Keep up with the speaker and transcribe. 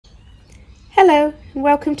Hello, and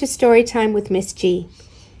welcome to Storytime with Miss G.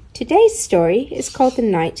 Today's story is called The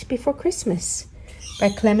Night Before Christmas by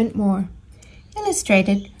Clement,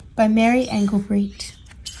 illustrated by Mary Englebreit.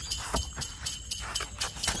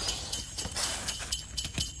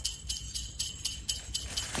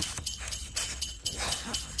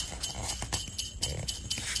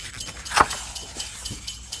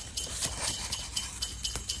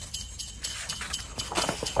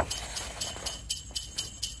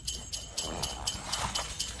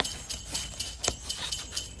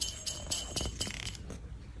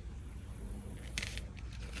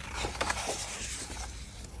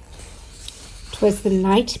 'Twas the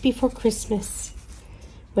night before Christmas,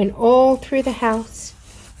 when all through the house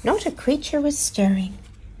not a creature was stirring,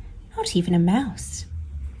 not even a mouse.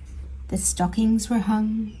 The stockings were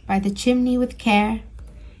hung by the chimney with care,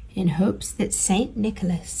 in hopes that Saint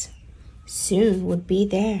Nicholas soon would be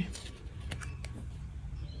there.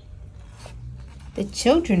 The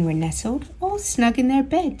children were nestled all snug in their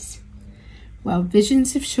beds, while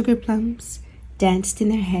visions of sugar plums danced in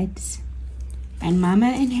their heads, and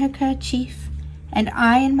Mamma in her kerchief and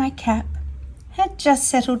I in my cap had just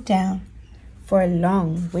settled down for a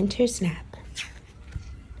long winter's nap.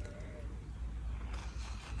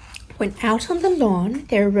 When out on the lawn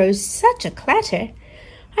there arose such a clatter,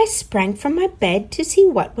 I sprang from my bed to see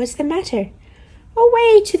what was the matter.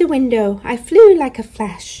 Away to the window I flew like a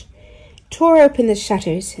flash, tore open the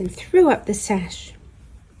shutters and threw up the sash.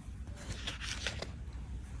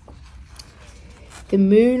 The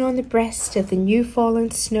moon on the breast of the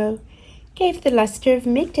new-fallen snow gave the lustre of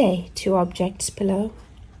midday to objects below,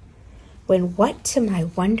 when what to my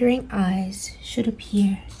wondering eyes should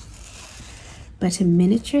appear but a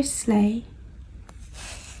miniature sleigh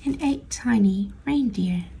and 8 tiny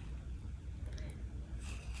reindeer.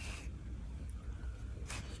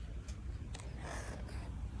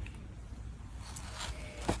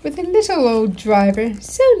 With a little old driver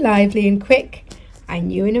so lively and quick, I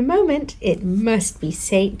knew in a moment it must be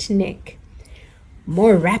Saint Nick.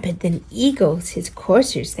 More rapid than eagles his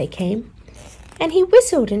coursers they came, and he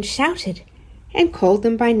whistled and shouted and called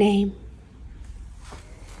them by name.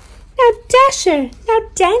 Now Dasher, now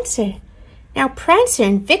Dancer, now Prancer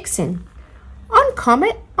and Vixen, on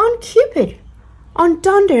Comet, on Cupid, on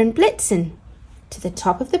Donder and Blitzen, to the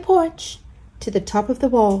top of the porch, to the top of the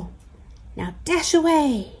wall. Now dash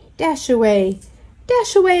away, dash away,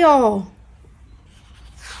 dash away all.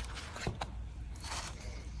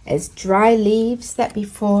 As dry leaves that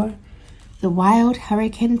before the wild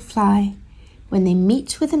hurricane fly, when they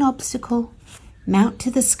meet with an obstacle, mount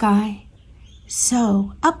to the sky,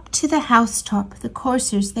 so up to the housetop the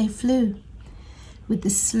coursers they flew, with the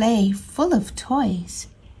sleigh full of toys,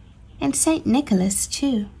 and Saint Nicholas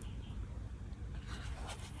too.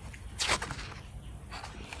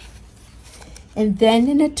 And then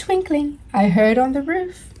in a twinkling I heard on the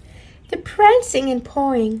roof the prancing and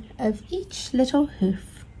pawing of each little hoof.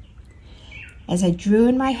 As I drew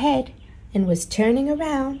in my head and was turning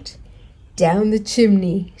around, down the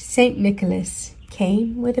chimney Saint Nicholas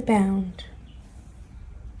came with a bound.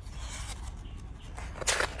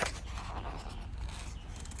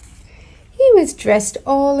 He was dressed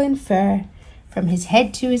all in fur, from his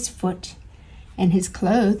head to his foot, and his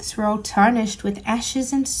clothes were all tarnished with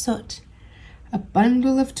ashes and soot. A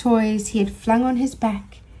bundle of toys he had flung on his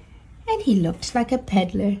back, and he looked like a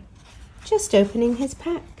peddler just opening his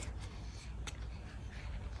pack.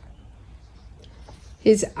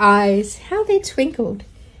 His eyes, how they twinkled,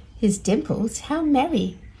 his dimples, how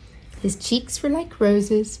merry. His cheeks were like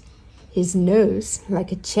roses, his nose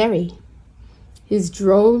like a cherry. His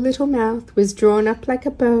droll little mouth was drawn up like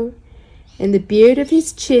a bow, and the beard of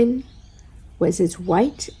his chin was as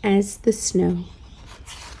white as the snow.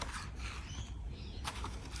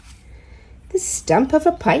 The stump of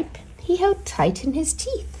a pipe he held tight in his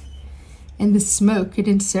teeth, and the smoke had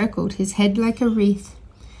encircled his head like a wreath.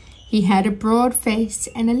 He had a broad face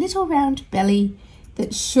and a little round belly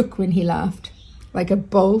that shook when he laughed, like a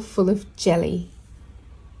bowl full of jelly.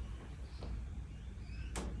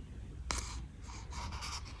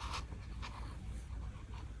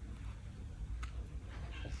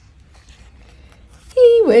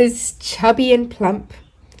 He was chubby and plump,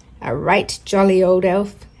 a right jolly old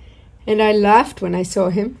elf, and I laughed when I saw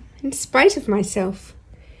him, in spite of myself.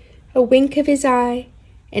 A wink of his eye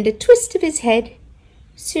and a twist of his head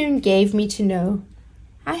soon gave me to know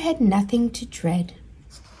I had nothing to dread.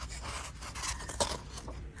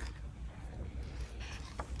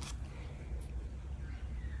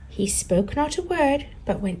 He spoke not a word,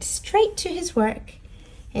 but went straight to his work,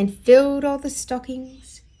 and filled all the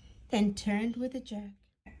stockings, then turned with a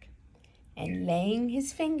jerk, and laying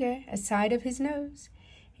his finger aside of his nose,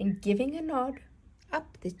 and giving a nod,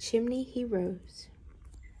 up the chimney he rose.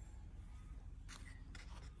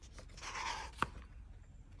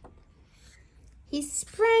 He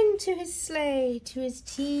sprang to his sleigh, to his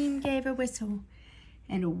team gave a whistle,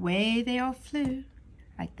 and away they all flew,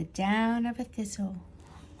 like the down of a thistle.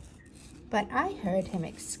 But I heard him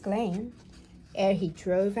exclaim, ere he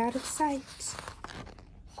drove out of sight,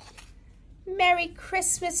 "Merry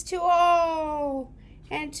Christmas to all,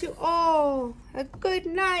 and to all a good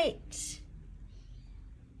night."